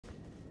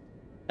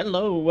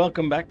Hello,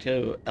 welcome back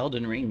to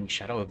Elden Ring,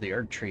 Shadow of the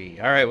Erdtree.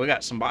 Alright, we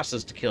got some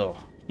bosses to kill.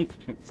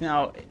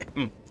 Now,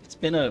 it's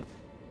been a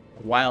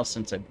while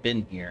since I've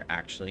been here,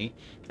 actually.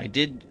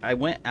 I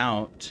went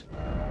out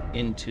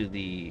into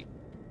the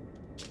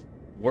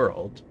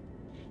world,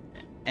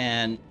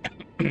 and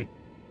I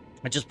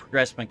just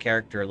progressed my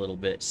character a little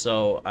bit.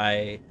 So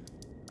I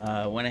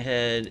went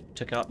ahead,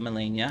 took out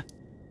Melania.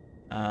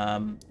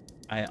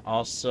 I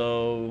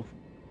also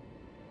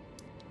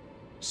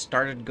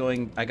started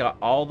going, I got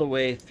all the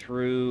way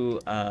through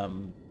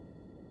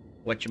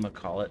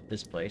whatchamacallit,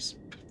 this place.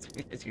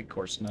 Of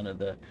course, none of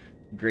the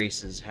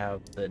graces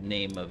have the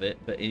name of it,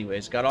 but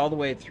anyways, got all the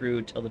way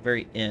through till the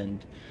very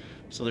end.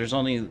 So there's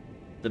only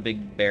the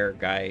big bear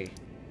guy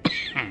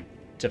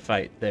to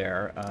fight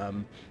there.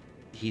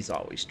 He's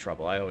always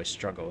trouble. I always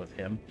struggle with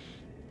him.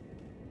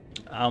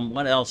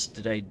 What else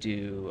did I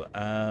do?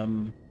 I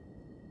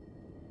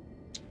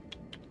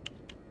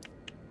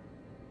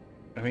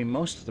mean,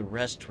 most of the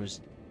rest was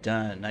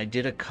done. I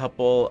did a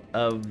couple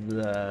of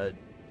the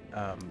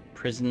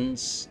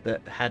prisons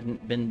that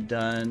hadn't been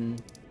done.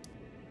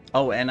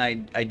 Oh, and I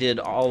did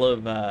all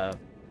of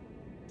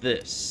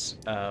this,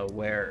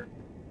 where,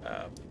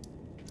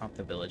 not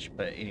the village,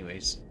 but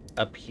anyways,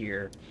 up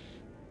here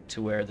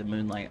to where the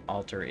Moonlight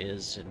Altar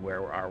is and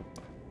where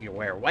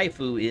where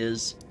waifu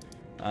is.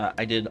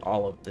 I did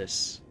all of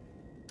this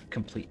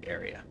complete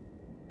area.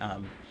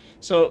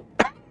 So,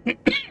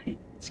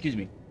 excuse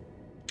me.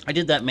 I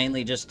did that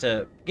mainly just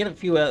to get a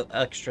few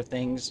extra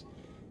things,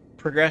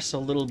 progress a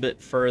little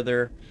bit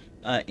further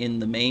in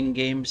the main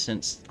game,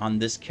 since on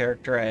this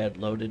character I had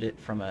loaded it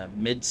from a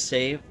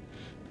mid-save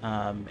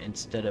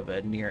instead of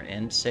a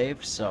near-end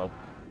save, so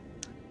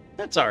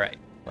that's alright.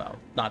 Well,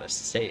 not a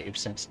save,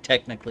 since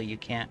technically you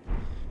can't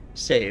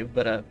save,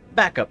 but a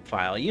backup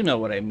file, you know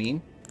what I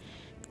mean.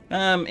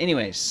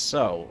 Anyways,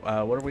 so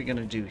what are we going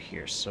to do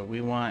here? So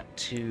we want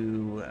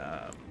to...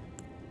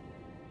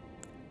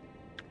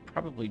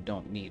 probably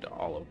don't need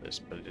all of this,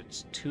 but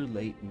it's too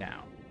late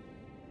now.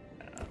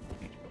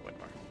 We need to put one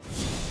more.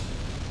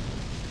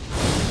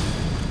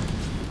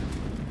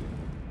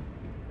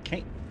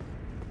 Okay,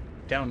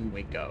 down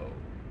we go.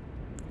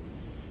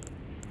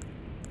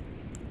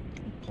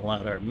 Pull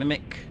out our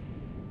mimic.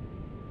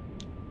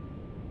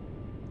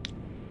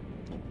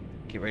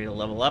 Get ready to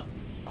level up.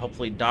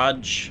 Hopefully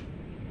dodge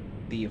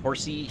the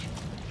horsey.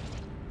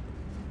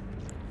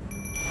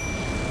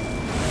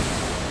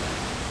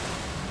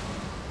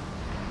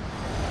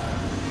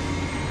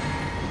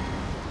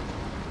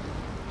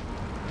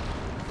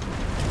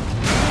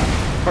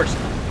 Of course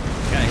not.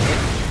 Gotta hit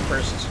the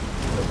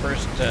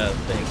first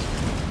thing.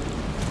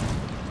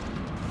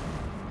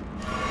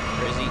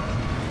 Where is he?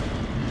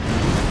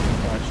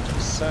 Dodge to the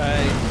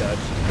side,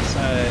 dodge to the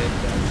side,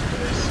 dodge to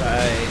the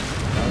side.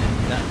 Oh,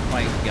 not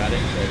quite got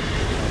it,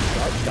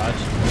 but dodge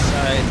to the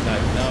side,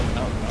 dodge. No.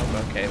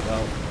 Okay,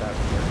 well, that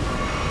worked.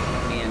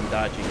 Me and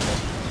dodging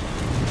this.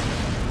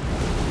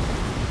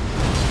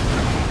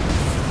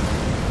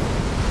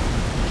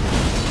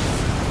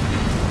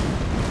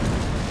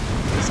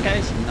 This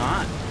guy's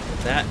not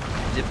that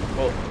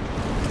difficult.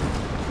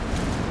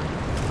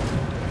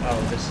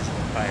 Oh, this is the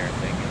fire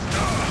thing, isn't it?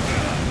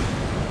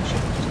 Should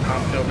have just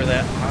hopped over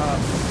that.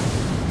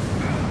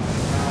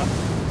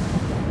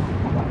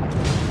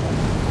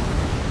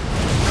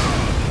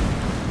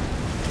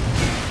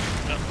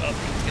 Oh,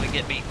 he's gonna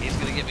get me. He's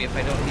gonna get me if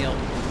I don't heal.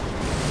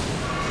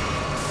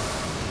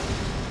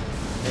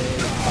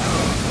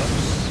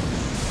 Oops.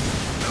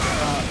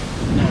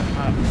 No,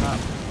 hop.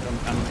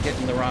 I'm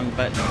hitting the wrong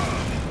button.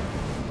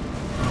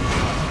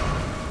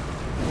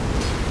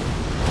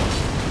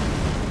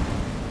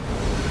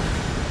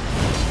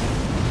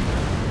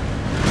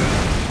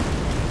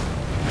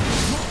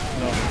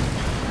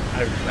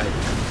 I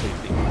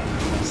completely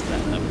messed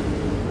that up.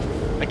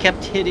 I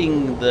kept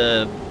hitting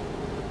the...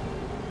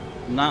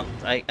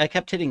 I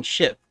kept hitting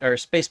shift, or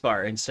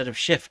spacebar, instead of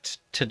shift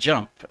to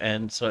jump,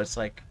 and so it's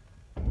like...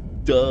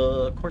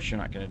 Duh, of course you're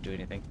not going to do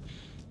anything.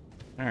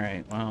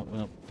 Alright, well,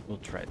 we'll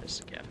try this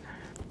again.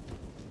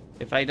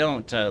 If I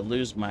don't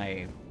lose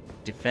my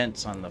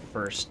defense on the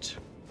first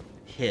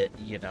hit,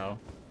 you know...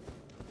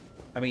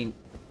 I mean,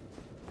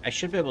 I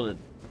should be able to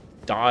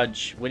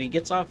dodge... When he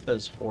gets off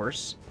his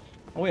horse...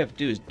 All we have to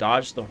do is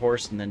dodge the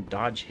horse and then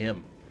dodge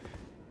him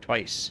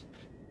twice.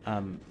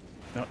 No,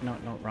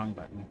 wrong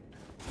button.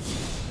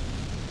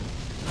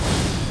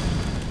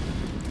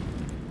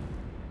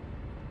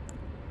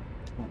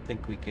 I don't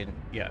think we can...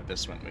 Yeah,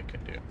 this one we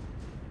can do.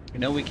 I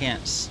know we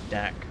can't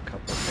stack a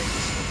couple things,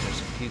 but there's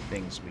a few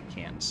things we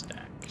can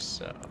stack,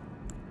 so...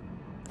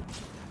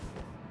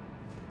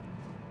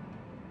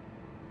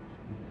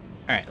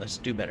 Alright, let's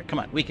do better. Come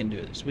on, we can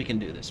do this. We can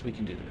do this. We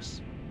can do this.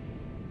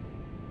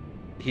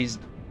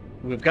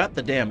 We've got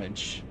the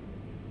damage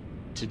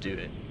to do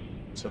it,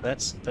 so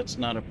that's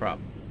not a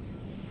problem.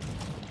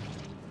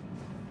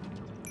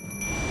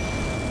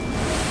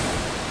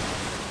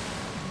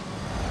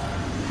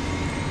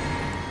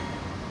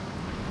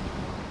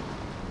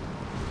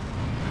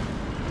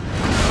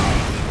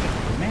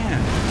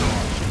 Man,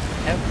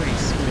 every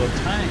single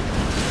unusual time.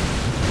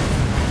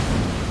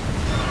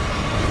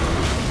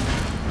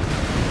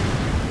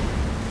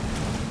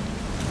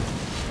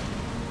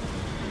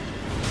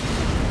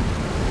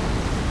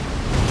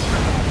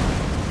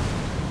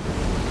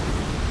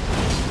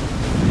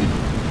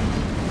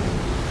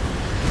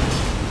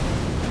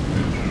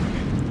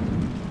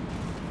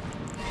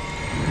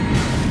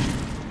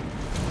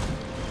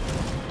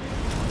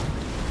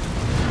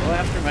 Go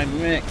after my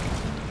mimic.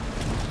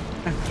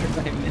 After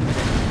my mimic.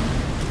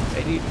 I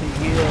need to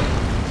heal.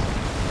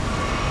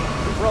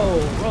 Roll,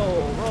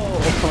 roll, roll.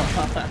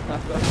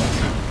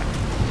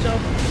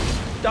 Jump,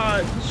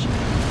 dodge.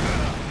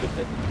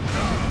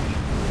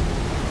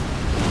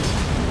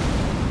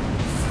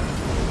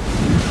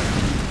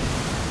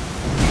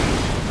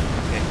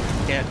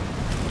 Okay,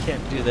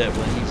 can't do that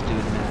when he's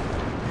doing that.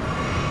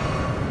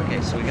 Okay,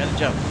 so we gotta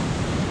jump.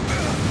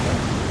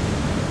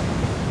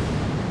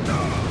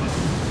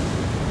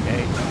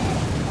 Okay.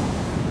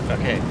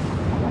 Okay.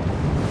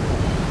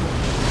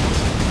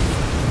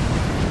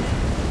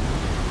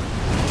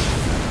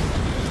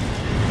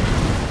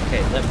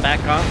 Okay,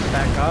 back off,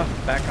 back off,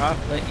 back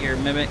off. Let your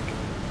mimic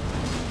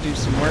do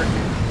some work.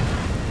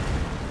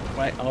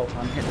 Why? Oh,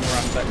 I'm hitting the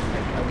wrong button.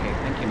 Okay,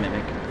 thank you,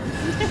 mimic.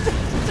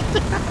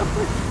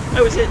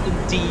 I was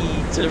hitting D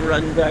to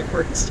run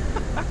backwards.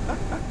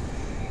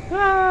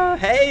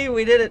 Hey,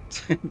 we did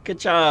it. Good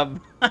job.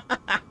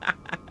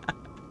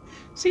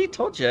 See,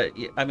 told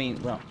you. I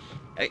mean, well,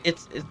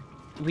 it's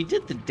we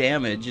did the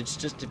damage. It's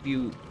just if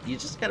you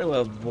just got to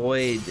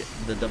avoid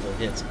the double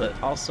hits,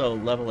 but also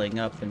leveling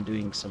up and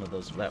doing some of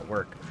that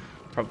work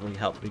probably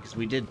helped, because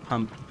we did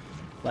pump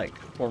like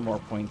 4 more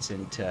points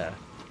into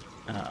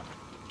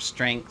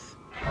strength,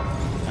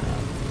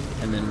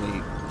 and then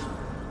we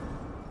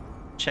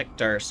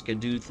checked our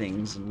skidoo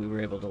things, and we were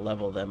able to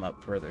level them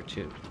up further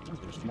too. Oh,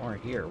 there's more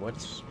here.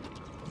 What's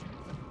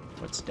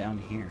down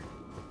here?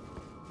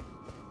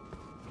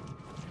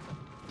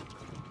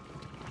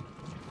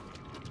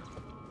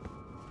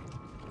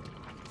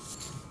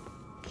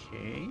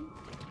 Okay.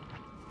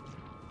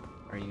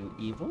 Are you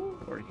evil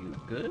or are you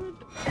good?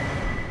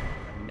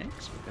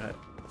 Next, we got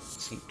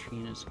St.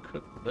 Trina's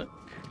cookbook.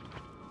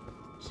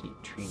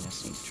 St. Trina.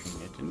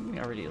 Didn't we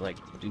already, like,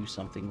 do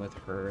something with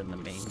her in the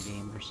main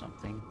game or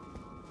something?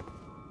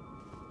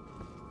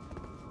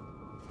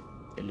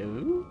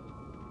 Hello?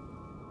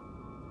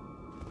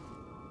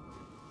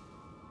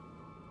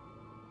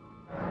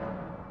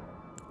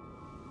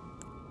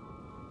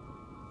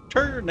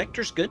 Sure,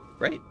 nectar's good,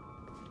 right?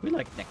 We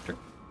like nectar.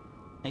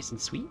 Nice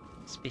and sweet,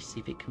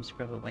 especially if it comes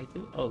from a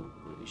waifu. Oh,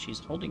 she's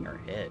holding her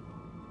head.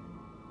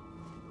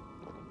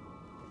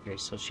 Okay,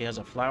 so she has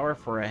a flower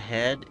for a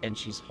head, and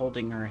she's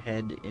holding her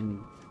head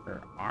in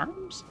her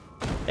arms?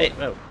 Hey,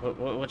 oh,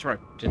 what's wrong?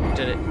 Did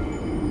it...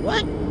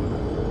 What?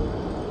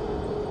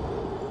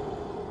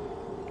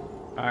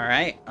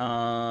 Alright,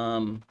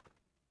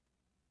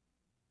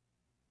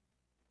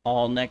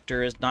 all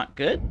nectar is not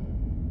good.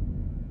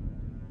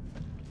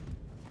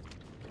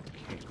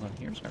 Okay, well,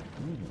 here's our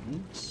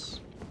wounds.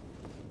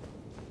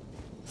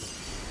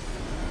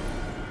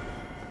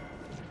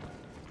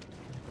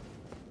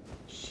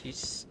 She's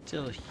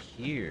still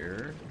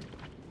here.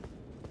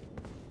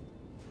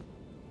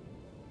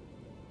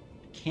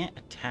 Can't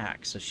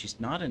attack, so she's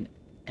not an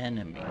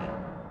enemy.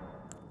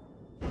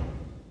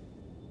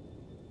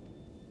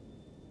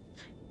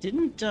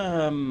 Didn't,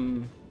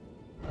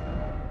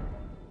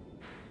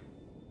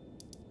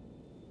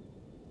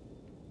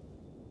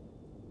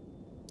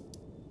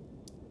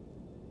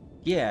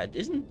 yeah,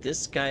 isn't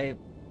this guy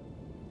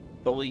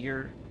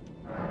Bullier?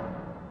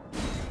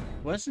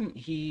 Wasn't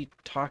he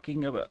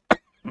talking about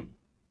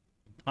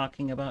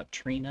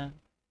Trina?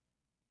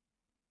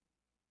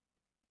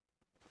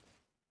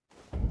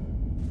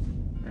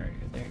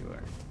 Right, there you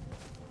are.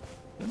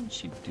 Wasn't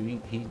she doing?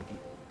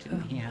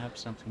 Didn't he have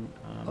something?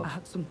 I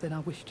had something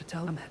I wish to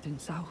tell. I'm heading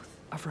south.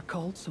 I've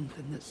recalled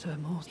something that Sir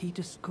Morse. He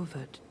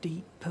discovered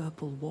deep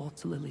purple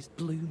water lilies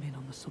blooming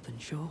on the southern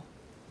shore.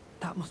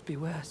 That must be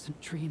where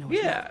St. Trina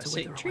was left to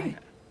wither away.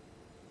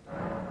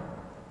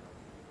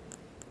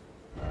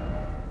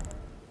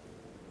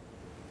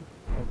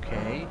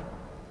 Okay.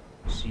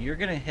 So you're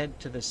gonna head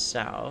to the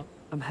south.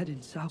 I'm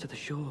heading south to the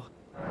shore.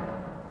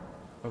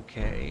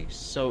 Okay,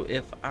 so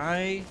if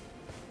I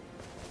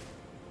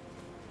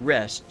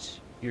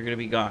rest, you're gonna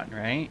be gone,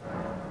 right?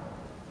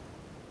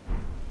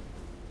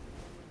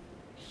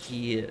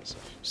 He is.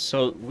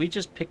 So we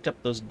just picked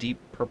up those deep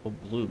purple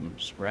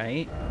blooms,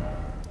 right?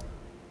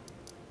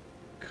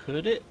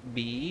 Could it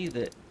be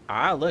that...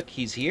 Ah, look,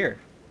 he's here.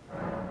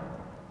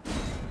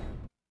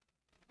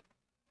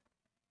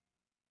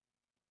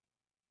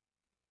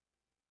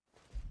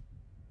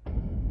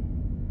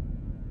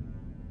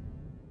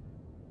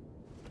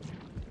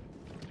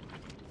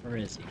 Where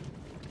is he? St.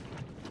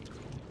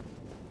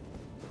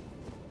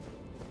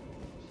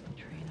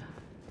 Trina.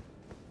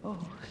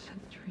 Oh,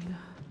 St. Trina.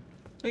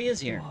 Oh, he is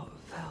here. What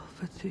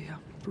velvety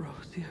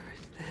ambrosia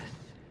is this?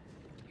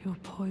 Your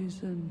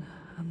poison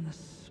and the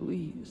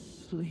sweet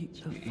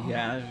sleep of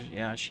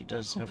Yeah, she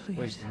does have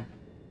poison.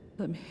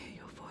 Let me hear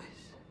your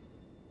voice.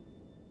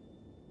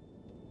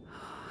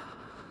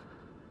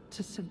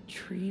 to St.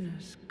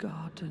 Trina's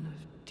garden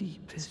of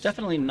deepest. It's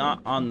definitely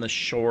not on the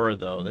shore,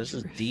 though. This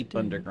is deep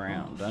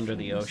underground, under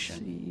the The ocean.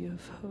 sea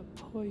of her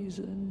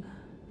poison.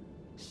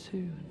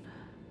 Soon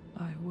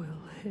I will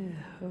hear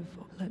her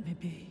let me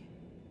be.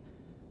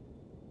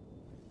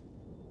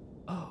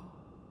 Oh,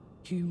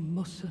 you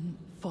mustn't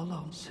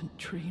follow. St.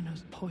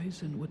 Trina's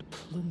poison would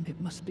plunge. It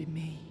must be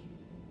me.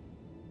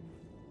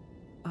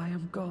 I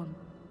am gone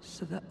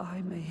so that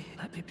I may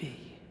let me be.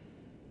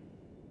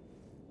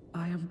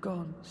 I am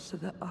gone so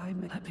that I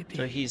may let me be.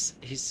 So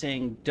he's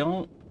saying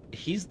don't.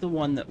 He's the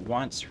one that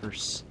wants her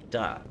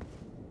stuff,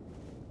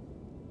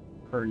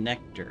 her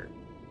nectar,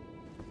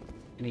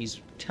 and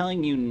he's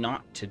telling you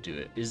not to do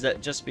it. Is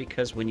that just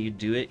because when you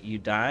do it you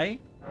die,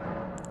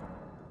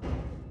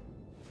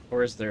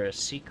 or is there a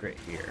secret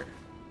here?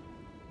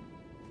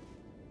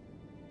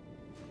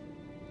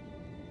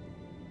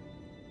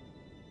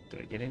 Do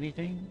I get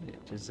anything?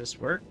 Does this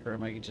work, or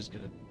am I just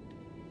gonna?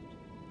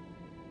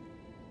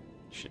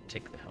 Should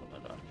take the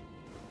helmet off.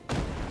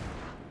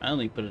 I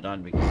only put it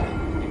on because it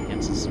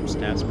enhances some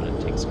stats, but it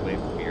takes away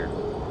from here.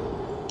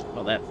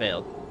 Well, that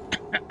failed.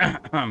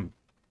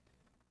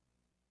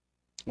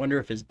 Wonder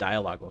if his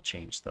dialogue will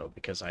change, though,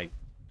 because I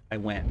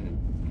went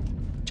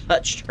and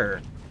touched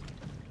her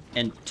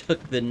and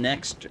took the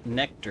next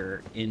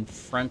nectar in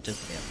front of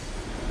him.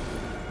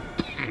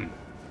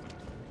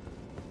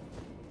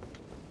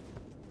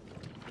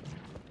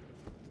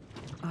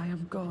 I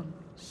am gone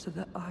so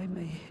that I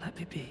may let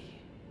me be.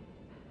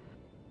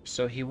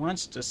 So he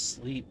wants to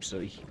sleep so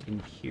he can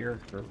hear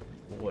her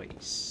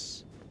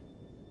voice.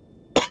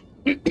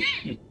 But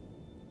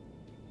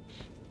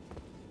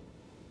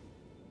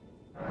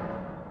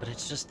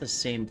it's just the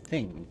same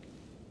thing.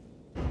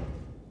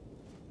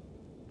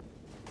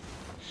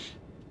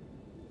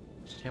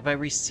 Have I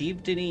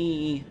received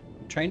any...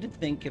 I'm trying to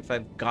think if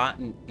I've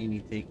gotten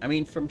anything. I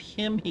mean, from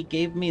him, he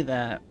gave me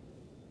that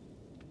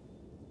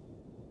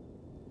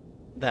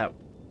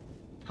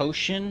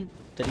potion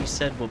that he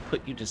said will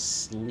put you to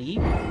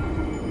sleep.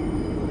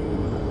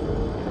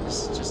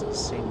 It's just the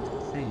same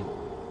thing.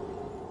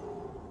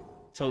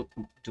 So,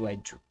 do I...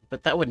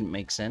 But that wouldn't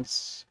make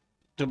sense.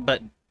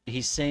 But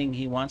he's saying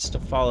he wants to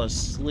fall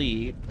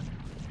asleep.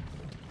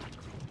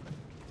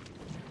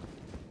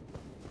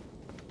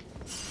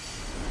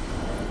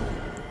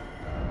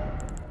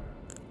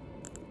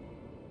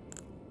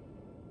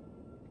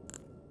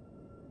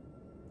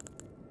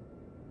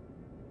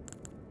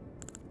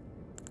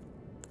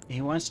 He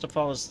wants to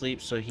fall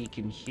asleep so he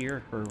can hear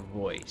her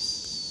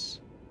voice.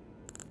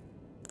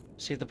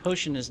 See, the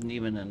potion isn't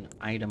even an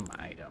item.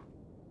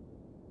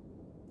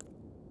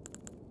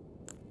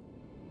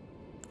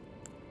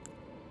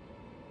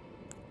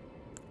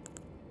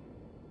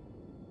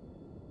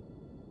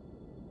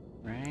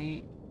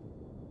 Right?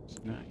 It's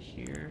not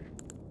here.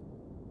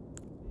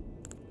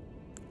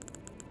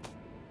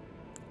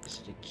 Is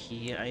it a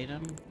key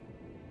item?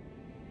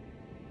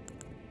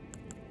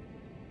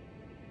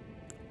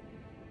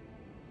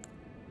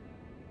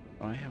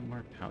 Oh, I have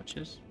more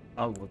pouches?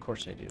 Oh, of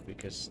course I do,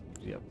 because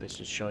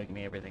this is showing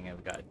me everything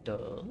I've got.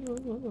 Duh.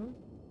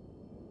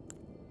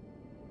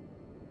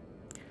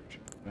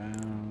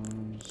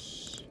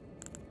 Bounce.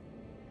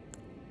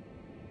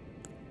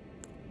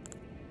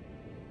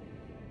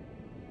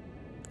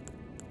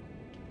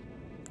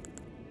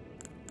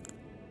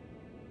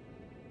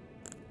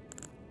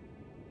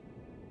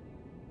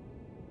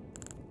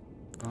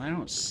 Well, I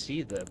don't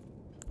see the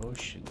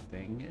potion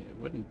thing. It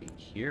wouldn't be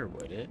here,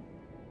 would it?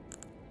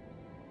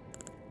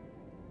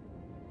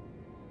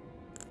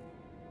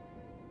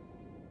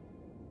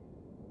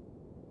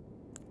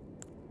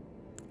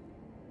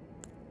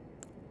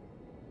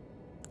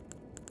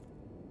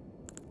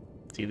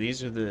 See,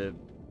 these are the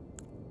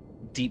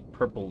deep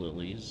purple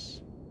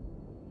lilies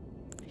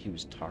he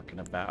was talking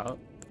about.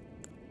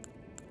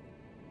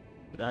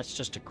 But that's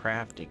just a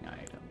crafting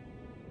item.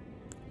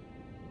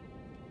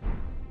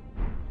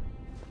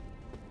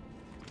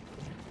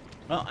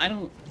 Well, I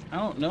don't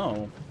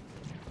know.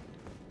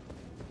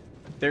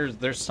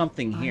 There's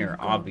something here,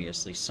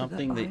 obviously,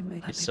 something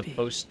that is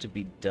supposed to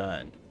be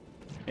done.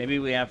 Maybe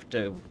we have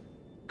to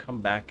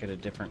come back at a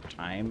different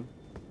time.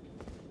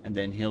 And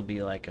then he'll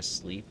be like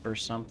asleep or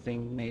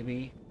something,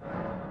 maybe.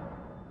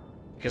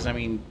 Because I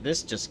mean,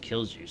 this just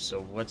kills you.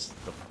 So what's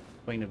the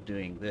point of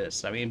doing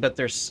this? I mean, but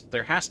there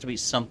has to be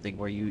something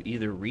where you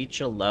either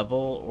reach a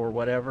level or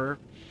whatever,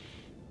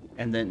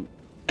 and then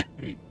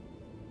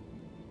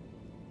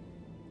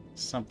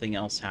something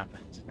else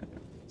happens.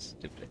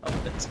 Stupid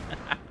helmets.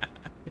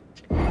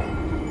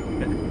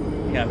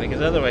 Yeah,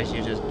 because otherwise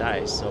you just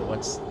die. So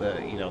what's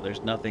the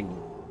there's nothing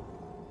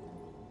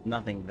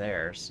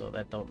there, so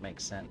that don't make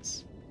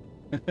sense.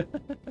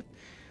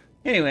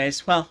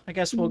 Anyways, well, I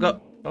guess we'll go.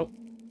 Oh,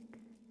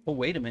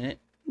 wait a minute.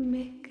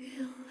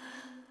 Miguel,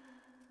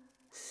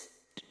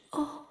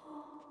 stop.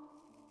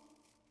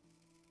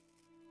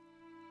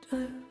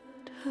 Don't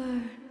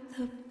turn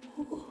the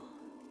poor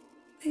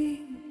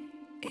thing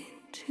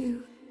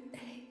into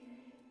a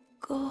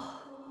god.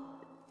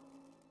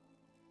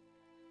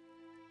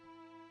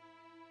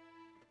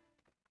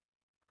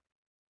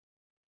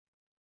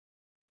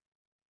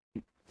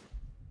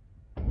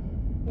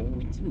 Well,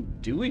 we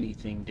didn't do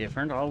anything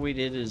different. All we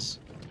did is...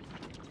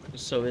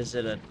 So is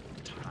it a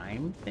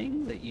time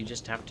thing that you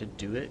just have to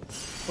do it?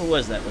 What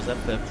was that? Was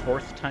that the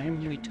 4th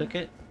time we took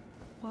it?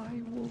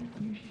 Why won't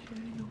you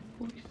share your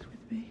voice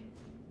with me?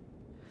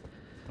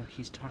 Oh,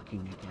 he's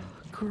talking again.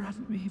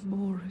 Grant me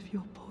more of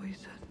your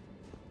poison,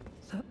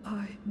 that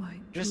I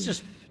might. It's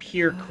just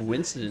pure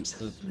coincidence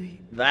that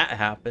that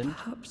happened.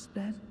 Perhaps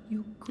then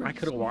you'll I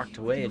could have walked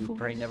away and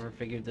probably never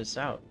figured this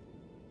out.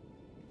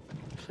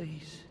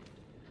 Please.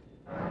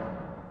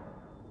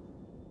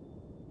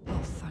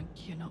 I'll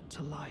thank you not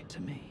to lie to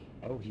me.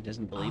 Oh, he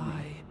doesn't believe me.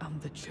 I am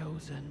the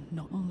chosen.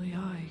 Not only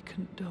I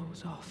can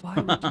doze off. Why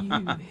would you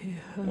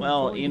hear her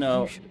well, voice? you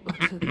know... You should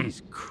utter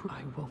these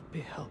I won't be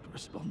held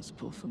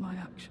responsible for my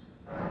action.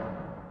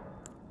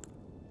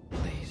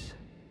 Please.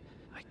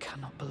 I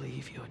cannot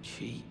believe your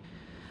cheat,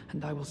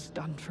 and I will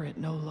stand for it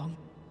no longer.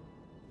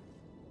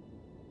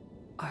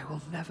 I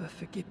will never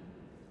forgive.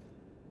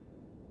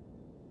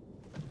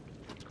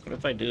 What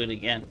if I do it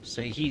again?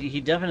 So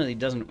he definitely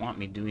doesn't want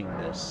me doing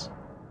this.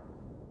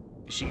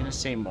 Is she gonna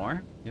say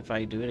more if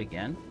I do it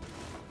again?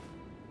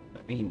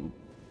 I mean,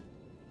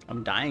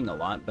 I'm dying a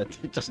lot, but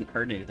it doesn't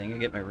hurt anything. I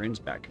get my runes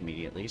back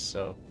immediately,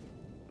 so...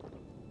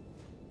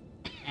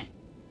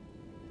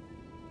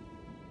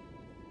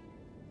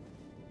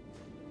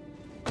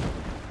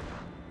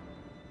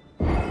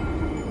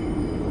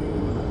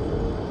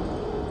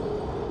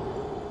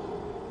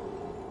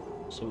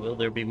 So will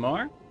there be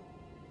more?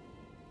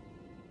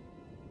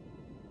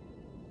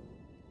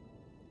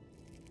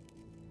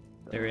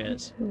 There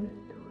is. Would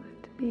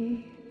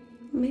be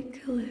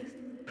Michaela's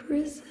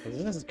prison.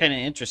 This is kind of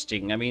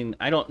interesting. I mean,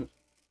 I don't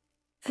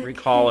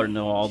recall or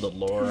know all the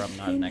lore. I'm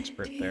not an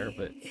expert there,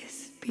 but...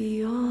 Is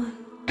beyond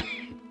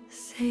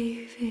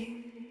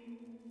saving.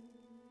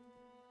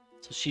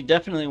 So she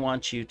definitely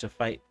wants you to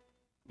fight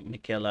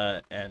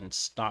Michaela and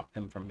stop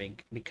him from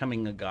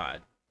becoming a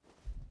god.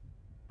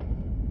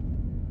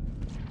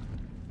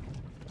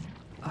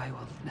 I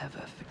will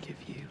never forgive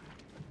you.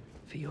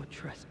 For your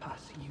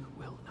trespass, you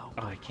will know.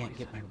 Oh, I can't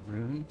get my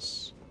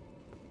runes?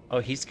 Oh,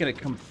 he's gonna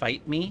come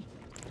fight me?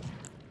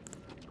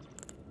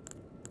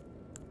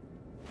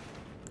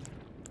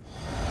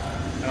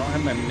 I don't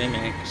have my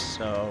mimic,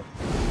 so...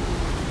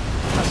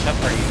 How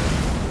tough are you?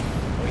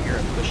 Oh, you're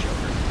a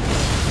pushover.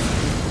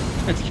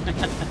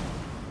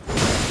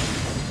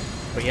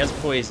 But he has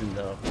poison,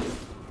 though.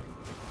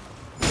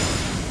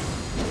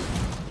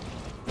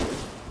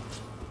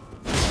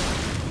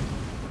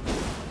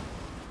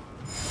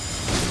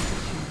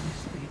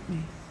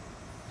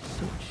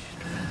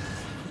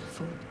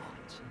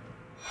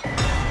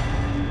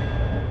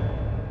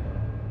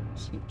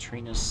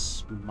 Trina's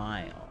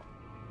smile.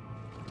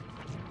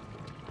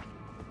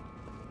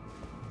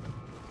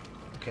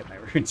 Okay, my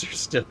runes are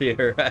still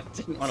here. I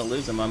didn't want to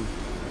lose them. I'm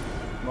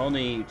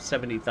only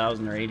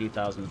 70,000 or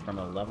 80,000 from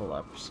a level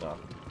up, so...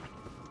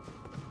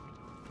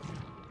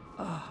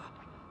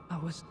 I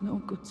was no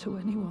good to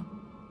anyone.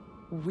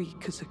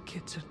 Weak as a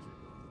kitten.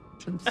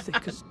 And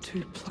thick as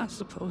two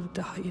plasters,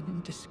 dying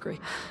in disgrace.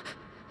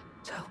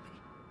 Tell me,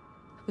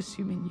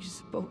 assuming you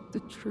spoke the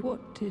truth,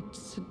 what did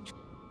St.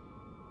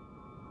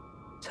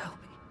 Tell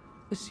me,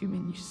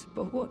 assuming you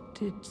spoke, what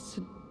did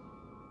St.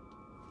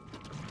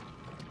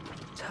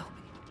 Tell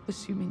me,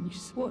 assuming you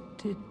what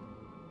did...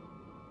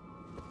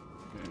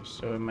 Okay,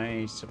 so am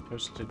I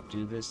supposed to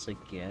do this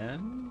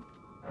again?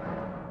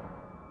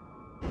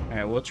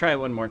 Alright, we'll try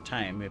one more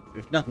time.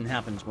 If nothing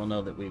happens, we'll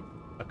know that we've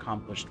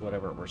accomplished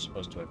whatever we're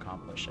supposed to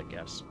accomplish, I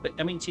guess. But,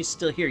 I mean, she's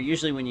still here.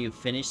 Usually when you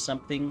finish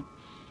something,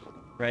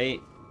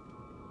 right,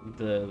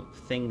 the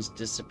things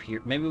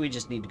disappear. Maybe we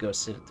just need to go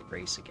sit at the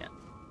grace again.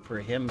 For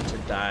him to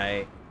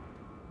die,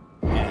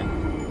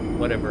 and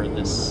whatever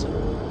this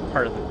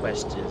part of the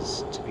quest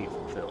is to be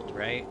fulfilled,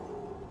 right?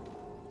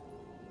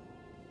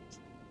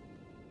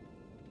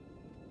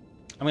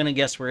 I'm gonna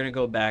guess we're gonna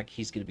go back.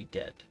 He's gonna be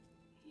dead.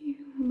 You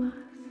must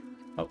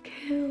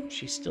kill.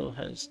 She still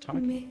has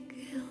talking.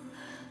 Michaela.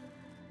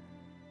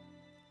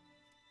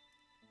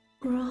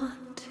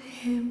 Grant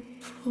him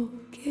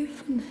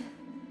forgiveness.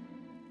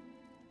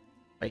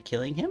 By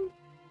killing him?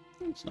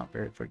 It's not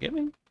very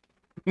forgiving.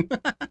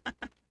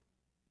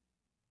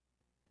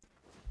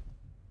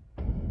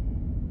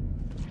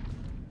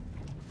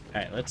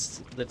 Alright,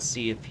 let's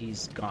see if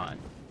he's gone.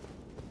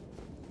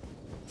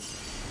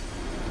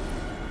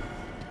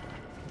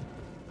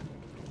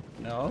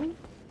 No?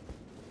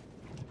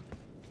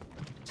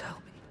 Tell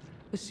me,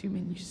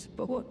 assuming you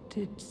spoke, what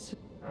did St.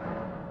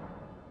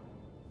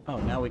 Oh,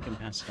 now we can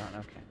pass it on,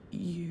 okay.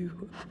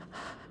 You...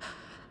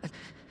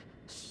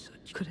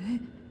 Such could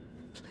it?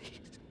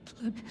 Please,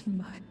 let me in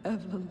my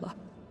everlasting...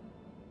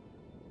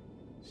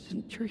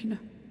 St. Trina,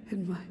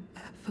 in my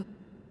ever...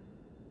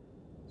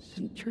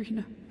 St.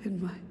 Trina,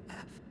 in my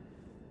ever...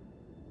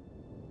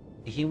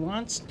 He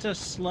wants to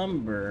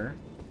slumber.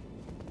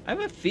 I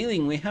have a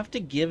feeling we have to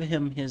give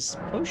him his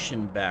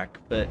potion back,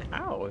 but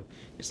how?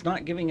 It's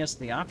not giving us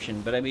the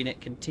option, but I mean, it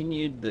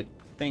continued the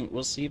thing.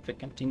 We'll see if it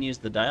continues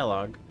the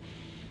dialogue.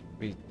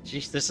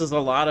 Jeez, this is a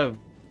lot of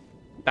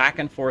back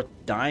and forth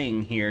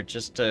dying here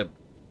just to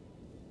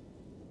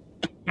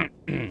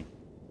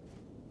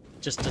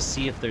just to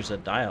see if there's a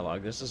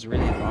dialogue. This is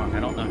really long. I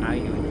don't know how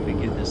you would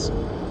figure this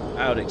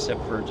out except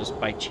for just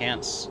by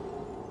chance,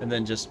 and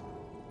then just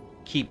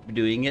keep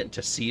doing it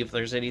to see if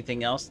there's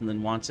anything else, and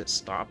then once it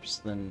stops,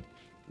 then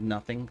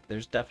nothing.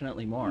 There's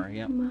definitely more.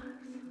 Yep. Must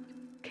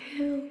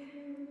kill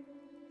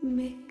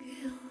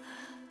Mikhail.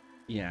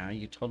 Yeah,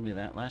 you told me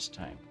that last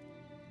time.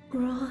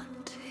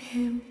 Grant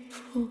him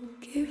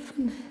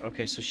forgiveness.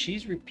 Okay, so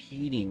she's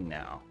repeating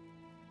now.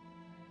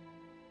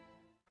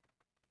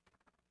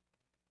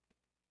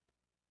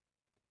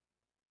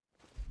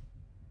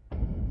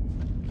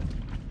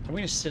 I'm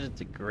going to sit at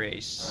the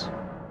grace.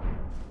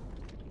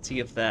 See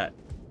if that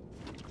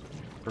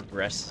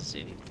progresses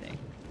anything.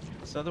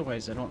 Because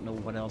otherwise I don't know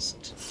what else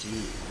to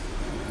do.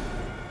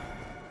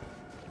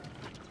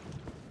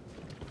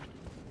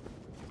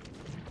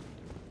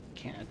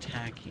 Can't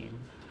attack him.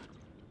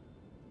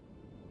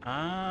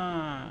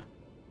 Ah.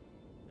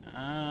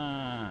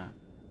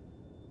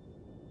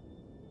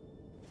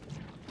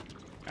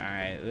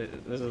 Alright,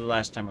 this is the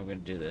last time I'm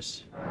going to do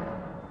this.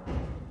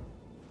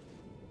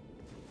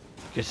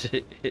 Because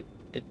it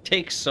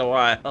takes a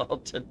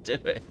while to do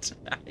it,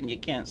 and you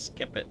can't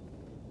skip it.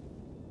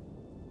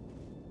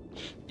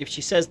 If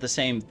she says the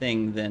same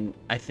thing, then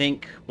I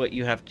think what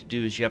you have to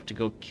do is you have to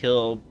go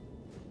kill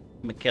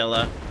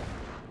Michaela,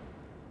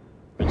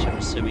 which I'm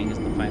assuming is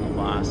the final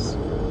boss,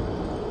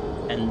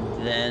 and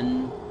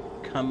then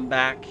come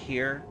back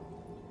here,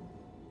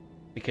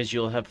 because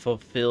you'll have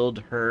fulfilled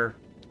her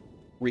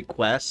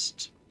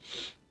request.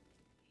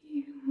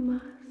 You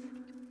must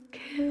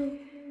kill.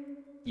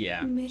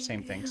 Yeah,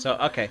 same thing. So,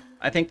 okay.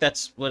 I think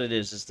that's what it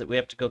is that we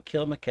have to go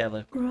kill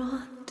Michaela,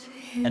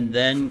 and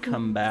then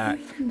come back,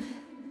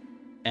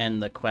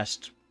 and the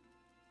quest,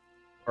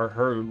 or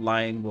her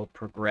line will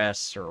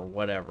progress, or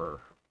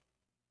whatever.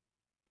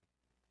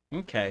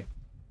 Okay.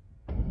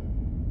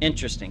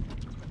 Interesting.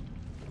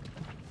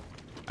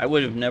 I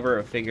would have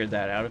never figured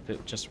that out if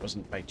it just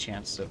wasn't by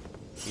chance of,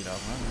 you know,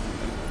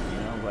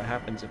 what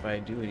happens if I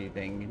do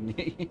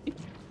anything.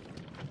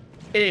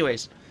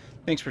 Anyways,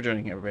 thanks for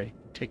joining, everybody.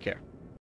 Take care.